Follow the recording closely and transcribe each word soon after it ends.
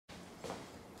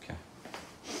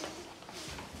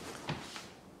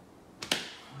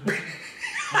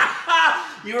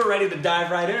You were ready to dive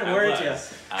right in, weren't you?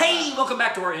 Hey, welcome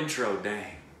back to our intro.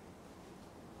 Dang.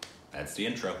 That's the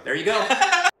intro. There you go.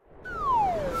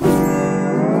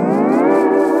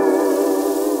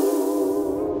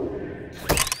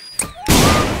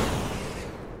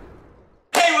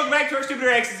 Hey, welcome back to our Stupid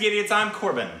Reactions Idiots. I'm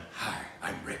Corbin. Hi,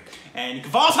 I'm Rick. And you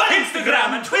can follow us on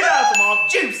Instagram and Twitter for more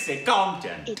juicy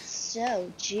content. It's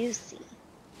so juicy.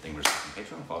 Thank you for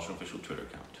Patreon, follow our official Twitter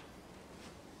account.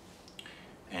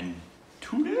 And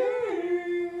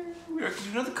today, we are going to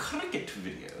do another cricket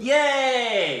video.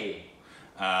 Yay!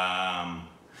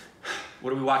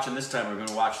 What are we watching this time? We're going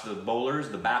to watch the bowlers,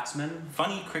 the batsmen.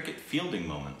 Funny cricket fielding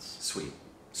moments. Sweet.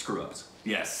 Screw-ups.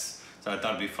 Yes. So I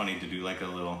thought it'd be funny to do like a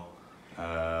little,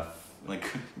 like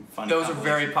funny. Those are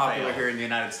very popular here in the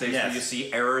United States. Yes. Where you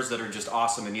see errors that are just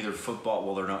awesome in either football.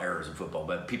 Well, there are no errors in football,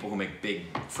 but people who make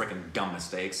big, freaking dumb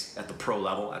mistakes at the pro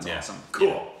level. That's awesome. Cool.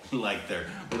 Yeah. We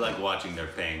like watching their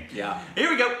pain. Yeah. Here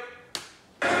we go.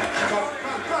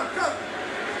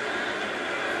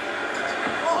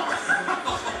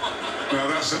 Well,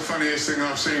 that's the funniest thing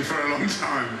I've seen for a long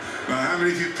time. Now, how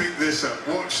many of you picked this up?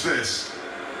 Watch this.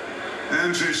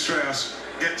 Andrew Strauss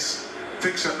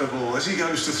picks up the ball. As he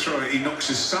goes to throw it, he knocks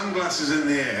his sunglasses in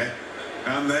the air,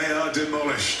 and they are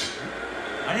demolished.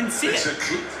 I didn't see it. Did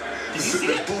you see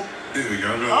it? Here we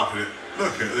go. Look at it.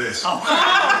 Look at this. Oh.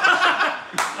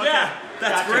 Okay. Yeah,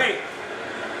 that's great.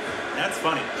 That's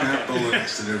funny. Can't ball the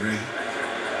next delivery.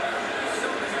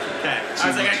 Okay. I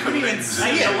was like, I couldn't even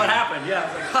see it. What happened? Yeah, I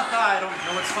was like, haha, I don't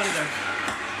know what's funny there.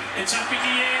 It's up in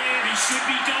the air, he should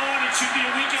be gone, it should be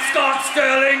a wicket. Stop,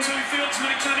 Sterling! Two fields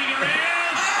make turning around.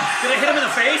 Did I hit him in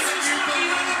the face?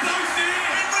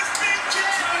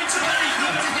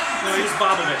 No, he's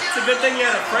Bhavesh. It's a good thing you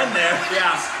had a friend there.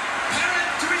 Yeah.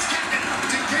 To his captain.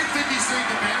 Did think he's doing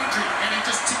the boundary and he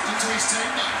just tipped it to his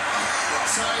teammate.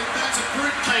 So that's a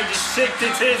brute I just tipped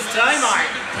it to his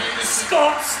teammate.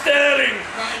 Stop, Sterling!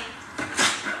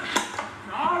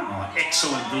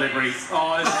 Excellent delivery.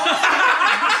 Oh,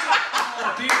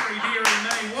 dearie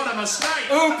me, what a mistake.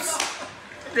 Oops!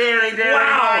 Dearie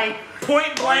wow!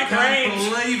 Point blank range. I can't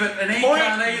believe it, and he Point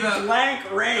can't either.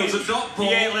 Blank range. It was a dot ball.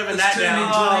 He ain't living that's that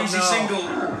down. turned into an easy single.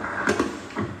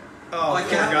 Oh, I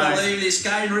can't believe this,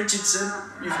 Kane Richardson.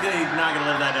 He's not going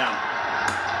to live that down.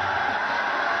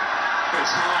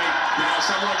 It's high. Now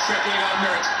someone's checking on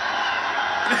merit.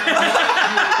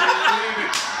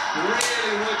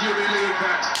 Really, would you believe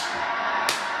that?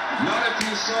 Not if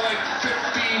you saw it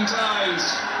 15 times.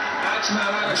 Batsman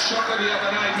had a shocker the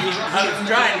other night. I was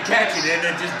trying to catch it and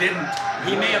it just didn't.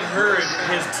 He may have heard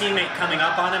his teammate coming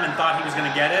up on him and thought he was going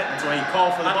to get it. That's why he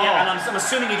called for the ball. Yeah, and I'm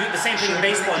assuming you do the same thing in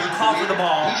baseball. You call for the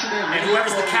ball, and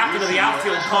whoever's the captain of the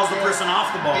outfield calls the person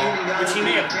off the ball, which he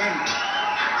may have.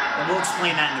 And we'll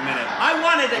explain that in a minute. I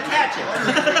wanted to catch it.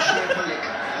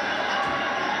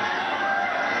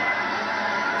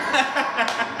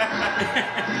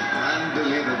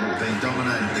 Unbelievable. Been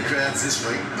dominating the crowds this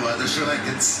week by the Sri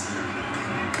Lankans.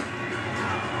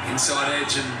 Inside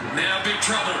edge, and now big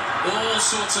trouble. All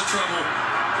sorts of trouble.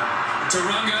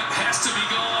 Tarzana has to be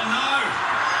gone. No.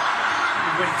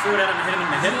 When he threw it at him and hit him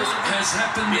in the head. What has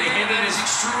happened there? That is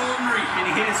extraordinary.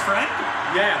 Did he hit his friend?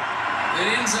 Yeah.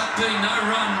 It ends up being no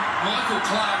run. Michael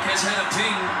Clark has had a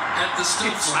ping at the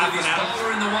stumps with his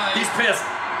bowler in the way. He's pissed.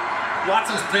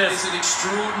 Watson's pissed. It's an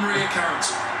extraordinary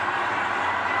occurrence.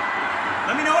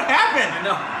 Let me know what happened. I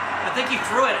know. I think he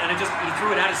threw it, and he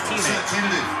threw it at his teammate. So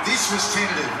tentative. This was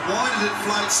tentative. Why did it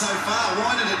float so far?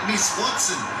 Why did it miss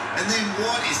Watson? And then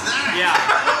what is that? Yeah.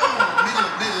 Oh, middle.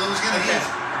 It was going to hit.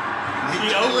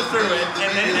 He overthrew it, and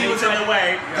then he was in the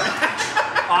way.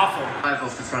 Awful.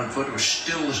 Off the front foot, it was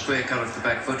still the square cut off the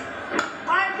back foot.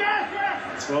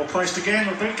 It's well placed again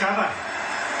with big cover.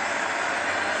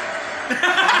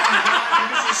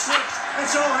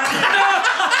 That's all happening.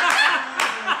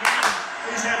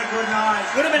 He's had a good night.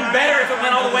 Would have been better if it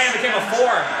went all the way and became a 4.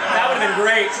 That would have been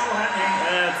great. It's all happening.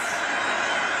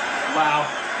 Wow.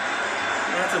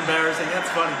 That's embarrassing. That's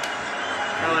funny.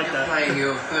 I like that. Playing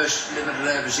your first limited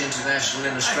overs international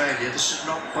in Australia, this is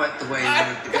not quite the way you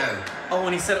want it to go. Oh,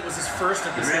 when he said it was his first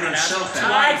at this He ran international.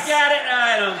 himself out. I got it.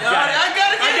 I don't got it. I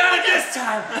got it this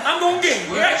time. I'm gonna get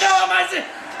it. I know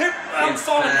I'm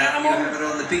falling down. I'm you have it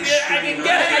on the big I can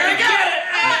get it. I can get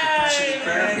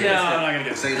it. No, I'm not gonna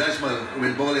get it. Say Dashmal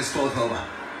will bowl his 4th over.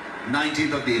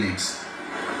 19th of the innings.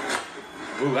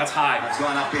 Ooh, that's high. It's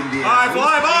gone up in the air. High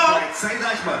fly ball. Say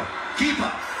Dashmal. Keeper.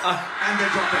 And they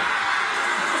drop it.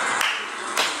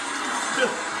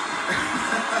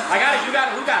 I got it. You got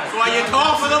it. Who got it? Why you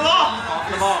call for the ball? Off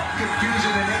the ball.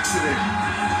 Confusion and accident.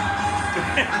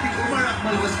 I think Umar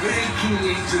Akmal was very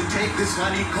keen to take this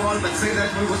one. He called, but Sayyid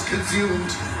Akmal was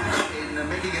consumed in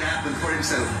making it happen for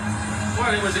himself.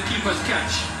 Well, it was the keeper's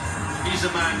catch. He's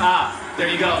a man. Ah,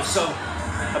 there you go. So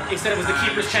he said it was the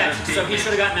keeper's catch, so he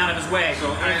should have gotten out of his way.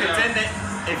 So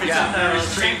if it's in the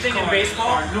same thing in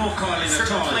baseball, no calling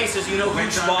certain at all. places you know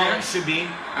which ball it should be.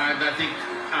 And I think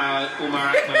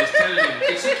Umar Akmal is telling him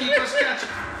it's the keeper's catch.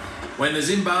 When the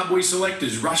Zimbabwe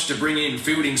selectors rushed to bring in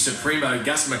fielding supremo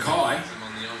Gus Mackay,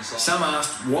 some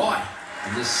asked why.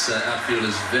 And this outfield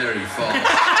is very fast.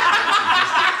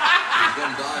 He's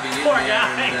gone diving in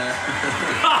there.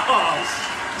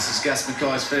 This is Gus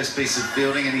Mackay's first piece of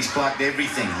fielding, and he's plugged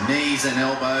everything. Knees and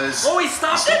elbows. Oh, he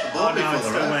stopped it! The ball Oh, no, before it the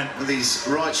still run went. with his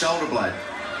right shoulder blade.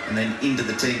 And then into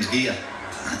the team's gear.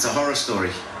 That's a horror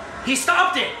story. He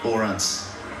stopped it! 4 runs.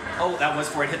 Oh, that was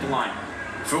where it hit the line.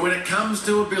 For when it comes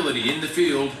to ability in the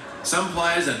field, some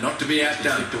players are not to be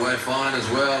outdone. Kicked away fine as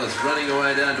well. It's running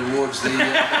away down towards the...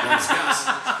 That's Gus.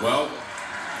 Well,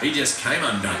 he just came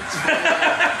undone.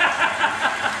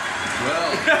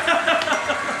 Well,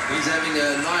 he's having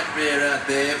a nightmare out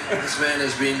there. This man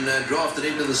has been drafted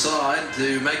into the side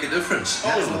to make a difference.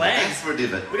 Oh, his legs. Thanks for a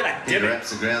divot. Look at that He divot.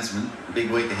 wraps the groundsman. Big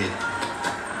week ahead.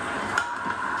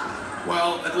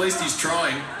 Well, at least he's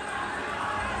trying.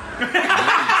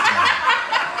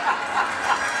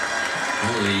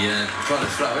 Well, he tried to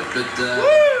throw it, but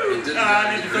it didn't go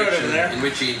in the direction in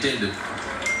which he intended.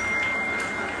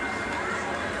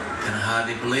 Can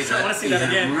hardly believe I wanna that. see He that had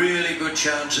again. a really good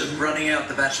chance of running out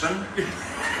the batsman.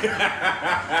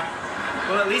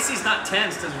 Well, at least he's not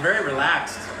tensed. He's very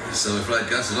relaxed. So I'm afraid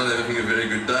Gus is not having a very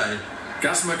good day.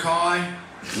 Gus Mackay,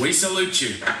 we salute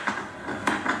you.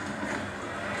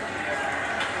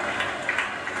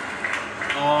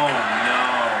 Oh, no.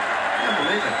 I don't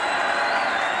believe it.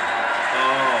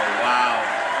 Oh, wow.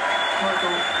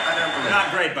 Michael, I don't believe Not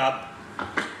great, Bob.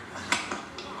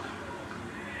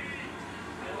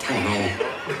 Oh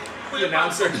no. The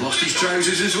announcer. He's lost his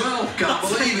trousers as well. Can't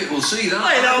believe it. We'll see that.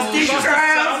 I lost his Oh,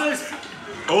 trousers.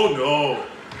 Oh, no.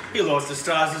 He lost his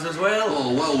trousers as well.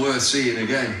 Oh, well worth seeing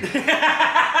again. It's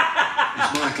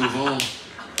Michael Vaughan.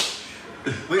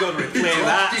 We don't replay Lost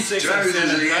that his 6 or trousers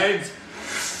 7 again. times.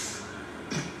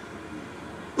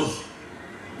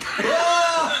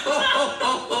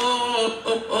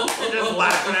 Just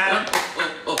laughing at him.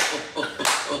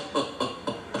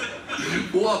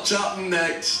 What's happened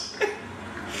next?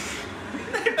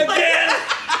 Again!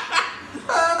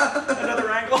 Another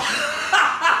angle.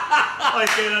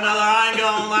 Let's get another angle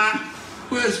on that.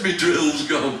 Where's my drills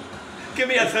gone? Give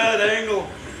me a third angle.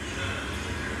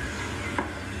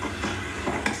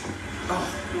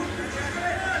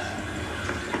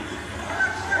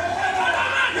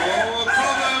 Oh,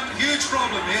 problem. Huge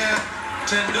problem here.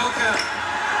 Tendulkar.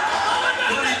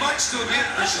 Well, he might still be it.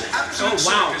 There's an absolute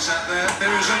circus out there.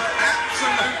 There is an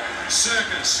absolute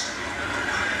circus.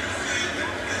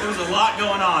 There's a lot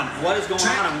going on. What is going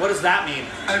on, and what does that mean?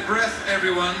 A breath,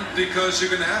 everyone, because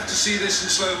you're going to have to see this in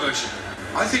slow motion.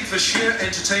 I think for sheer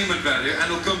entertainment value,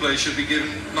 Anil Kumble should be given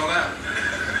not out.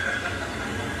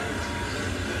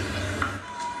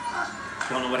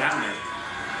 Don't know what happened here.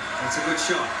 That's a good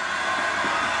shot.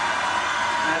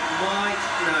 That might...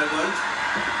 No, it won't.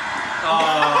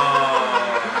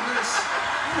 Oh. Goodness.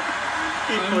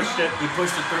 He pushed it. He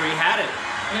pushed it through. He had it.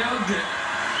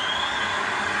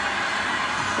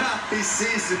 He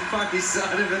sees the funny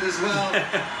side of it as well.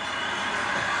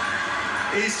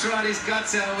 He's trying his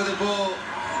guts out with the ball.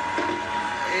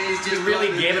 He's He just really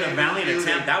blundered gave it there a valiant in the attempt.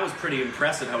 fielding. That was pretty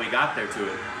impressive how he got there to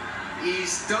it.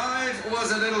 His dive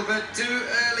was a little bit too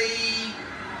early.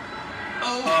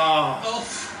 Oh,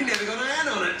 off. He never got a hand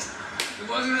on it. It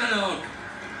wasn't an hog.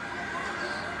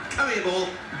 Come here, ball.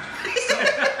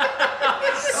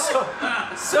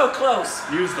 So close.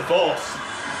 Use the force.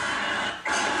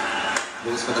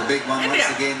 Goes for the big one once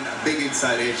again. A big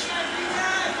inside edge.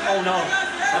 Oh no.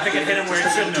 I think it hit him where it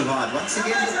Just a shouldn't little too have. hard. Once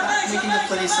again, making a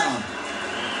funny sound.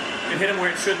 It hit him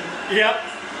where it shouldn't. Yep.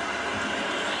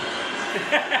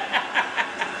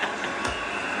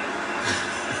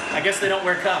 I guess they don't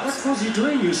wear cups. What was he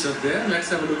doing, Yusuf, there? Let's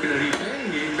have a look at a replay.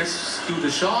 He missed the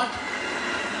shot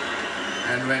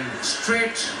and went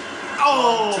straight.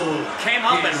 Oh! Came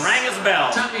up and rang his bell.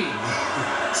 Tummy.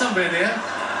 Somewhere there.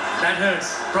 That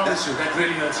hurts. Promise you, that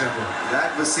really hurts, Rambo.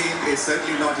 That Wasim is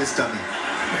certainly not his tummy.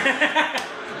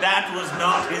 That was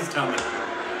not his tummy.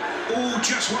 Oh,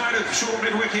 just wide of short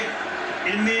mid wicket.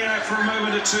 In the air for a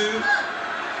moment or two.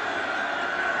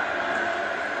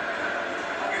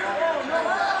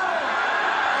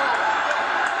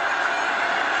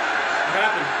 What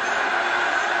happened?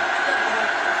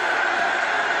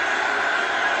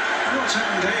 What's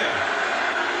happened here?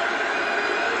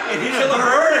 And he kill a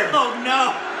bird. Oh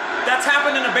no. That's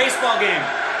happened in a baseball game.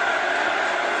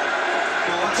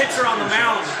 A pitcher on the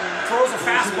mound throws a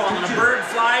fastball and a bird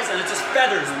flies and it just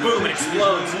feathers. Boom, it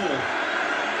explodes.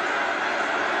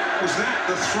 Was that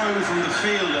the throw from the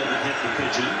fielder that hit the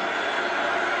pigeon?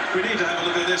 We need to have a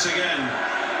look at this again.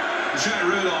 Jack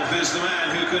Rudolph is the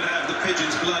man who could have the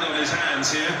pigeon's blood on his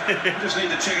hands here. Just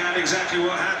need to check out exactly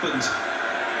what happened.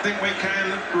 I think we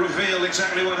can reveal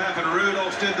exactly what happened.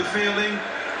 Rudolph did the fielding.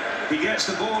 He gets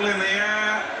the ball in the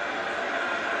air.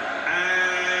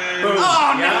 And boom.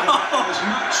 Oh, no. As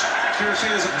much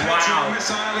accuracy as a pitcher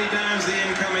missile, he downs the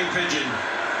incoming pigeon.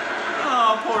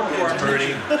 Oh, poor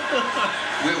birdie.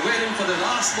 We're waiting for the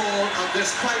last ball of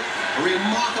this quite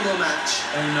remarkable match.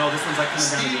 Oh no, this one's like coming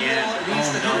down to the end. Steve needs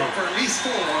to hit it for at least 4.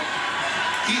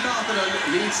 Keith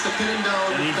Arthurton needs to pin him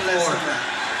down for less than that.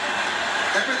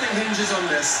 Everything hinges on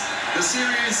this. The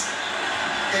series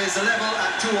is level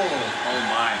at 2-all. Oh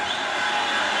my.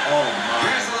 Oh my.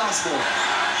 Here's the last ball.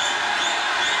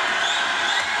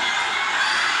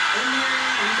 In the air,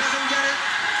 he doesn't get it.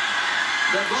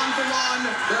 They're gone for 1,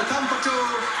 they'll come for 2.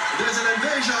 There's an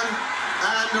invasion,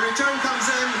 and the return comes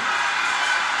in.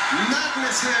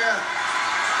 Madness here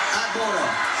at Boro.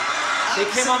 They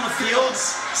came on the field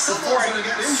before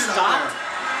it stopped.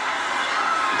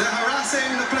 They're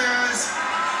harassing the players.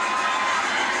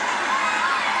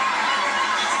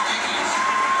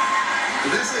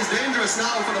 This is dangerous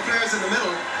now for the players in the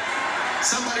middle.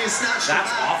 Somebody is snatched.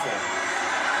 That's awful.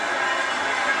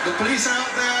 The police are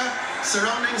out there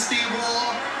surrounding Steve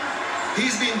Wall.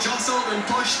 He's being jostled and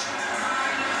pushed.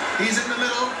 He's in the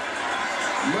middle.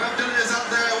 Merv Dillon is out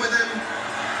there with him.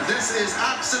 This is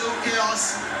absolute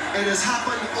chaos. It has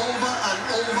happened over and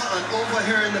over and over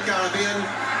here in the Caribbean.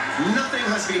 Nothing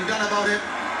has been done about it,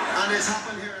 and it's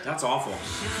happened here. That's awful.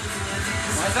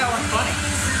 Why is that one funny?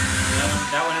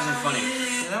 That one isn't funny.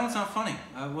 Yeah, that one's not funny.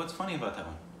 What's funny about that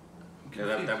one?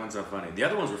 Yeah, that one's not funny. The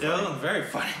other ones were funny. The other one's very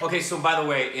funny. Okay, so by the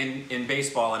way, in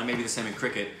baseball, and it may be the same in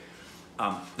cricket,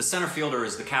 the center fielder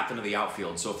is the captain of the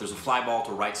outfield. So if there's a fly ball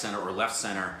to right center or left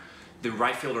center, the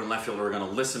right fielder and left fielder are going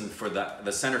to listen for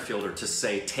the center fielder to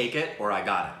say, take it or I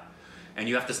got it. And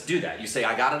you have to do that. You say,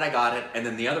 I got it, and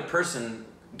then the other person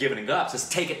giving it up says,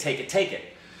 take it, take it, take it.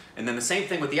 And then the same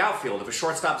thing with the outfield. If a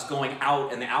shortstop's going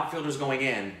out and the outfielder's going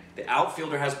in, the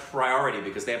outfielder has priority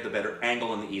because they have the better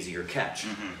angle and the easier catch.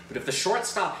 But if the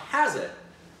shortstop has it,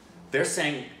 they're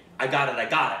saying, I got it, I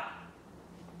got it.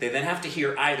 They then have to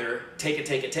hear either take it,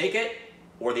 take it, take it,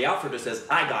 or the outfielder says,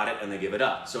 I got it, and they give it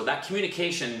up. So that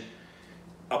communication,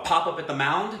 a pop-up at the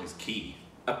mound is key.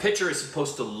 A pitcher is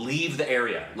supposed to leave the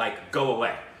area, like go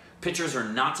away. Pitchers are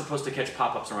not supposed to catch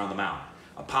pop-ups around the mound.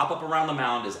 A pop-up around the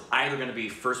mound is either going to be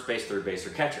first base, third base, or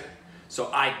catcher.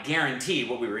 So I guarantee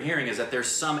what we were hearing is that there's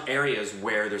some areas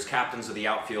where there's captains of the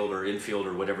outfield or infield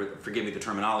or whatever, forgive me the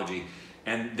terminology,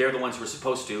 and they're the ones who are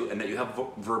supposed to, and that you have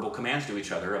verbal commands to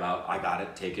each other about, I got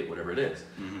it, take it, whatever it is.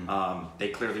 They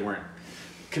clearly weren't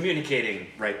communicating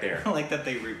right there. I like that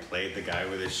they replayed the guy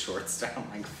with his shorts down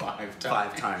like 5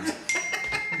 times. 5 times.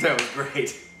 That was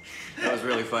great. That was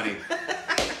really funny.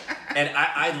 And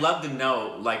I'd love to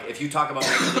know, like, if you talk about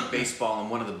Major League Baseball, and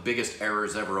one of the biggest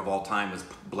errors ever of all time was,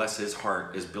 bless his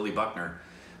heart, is Billy Buckner,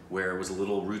 where it was a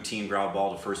little routine ground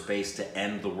ball to first base to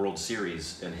end the World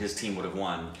Series, and his team would have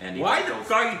won. And why the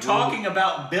fuck are you talking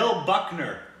about Bill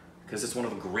Buckner? Because it's one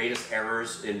of the greatest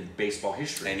errors in baseball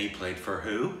history. And he played for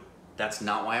who? That's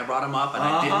not why I brought him up, and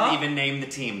I didn't even name the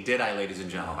team, did I, ladies and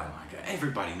gentlemen? Oh my God.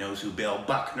 Everybody knows who Bill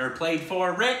Buckner played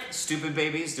for, Rick. Stupid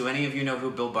babies, do any of you know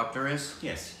who Bill Buckner is?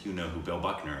 Yes, you know who Bill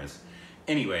Buckner is.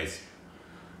 Anyways,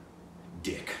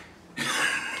 dick.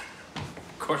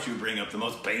 Of course you bring up the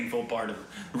most painful part of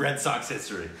Red Sox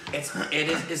history.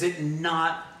 Is it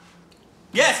not?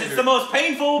 Yes, it's the most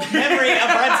painful memory of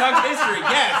Red Sox history,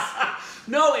 yes.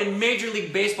 No, in Major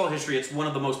League Baseball history, it's one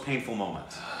of the most painful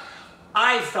moments.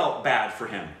 I felt bad for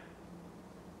him.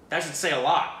 That should say a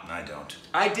lot. I don't.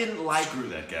 I didn't like... Screw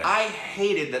that guy. I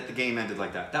hated that the game ended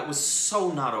like that. That was so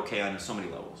not okay on so many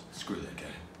levels. Screw that guy.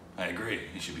 I agree.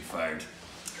 He should be fired.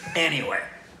 Anyway.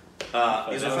 That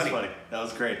was funny. That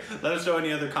was great. Let us know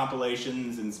any other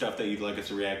compilations and stuff that you'd like us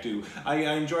to react to. I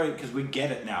enjoy it because we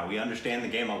get it now. We understand the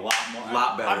game a lot more. A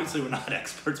lot better. Obviously, we're not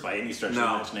experts by any stretch of the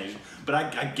imagination, but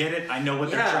I get it. I know what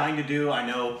they're trying to do. I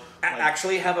know. Like,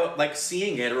 actually,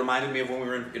 seeing it reminded me of when we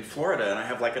were in Florida, and I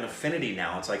have like an affinity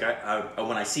now. It's like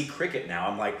when I see cricket now,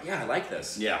 I'm like, yeah, I like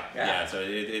this. Yeah. So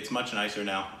it's much nicer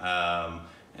now,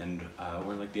 and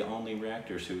we're like the only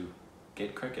reactors who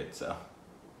get cricket. So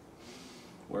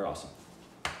we're awesome.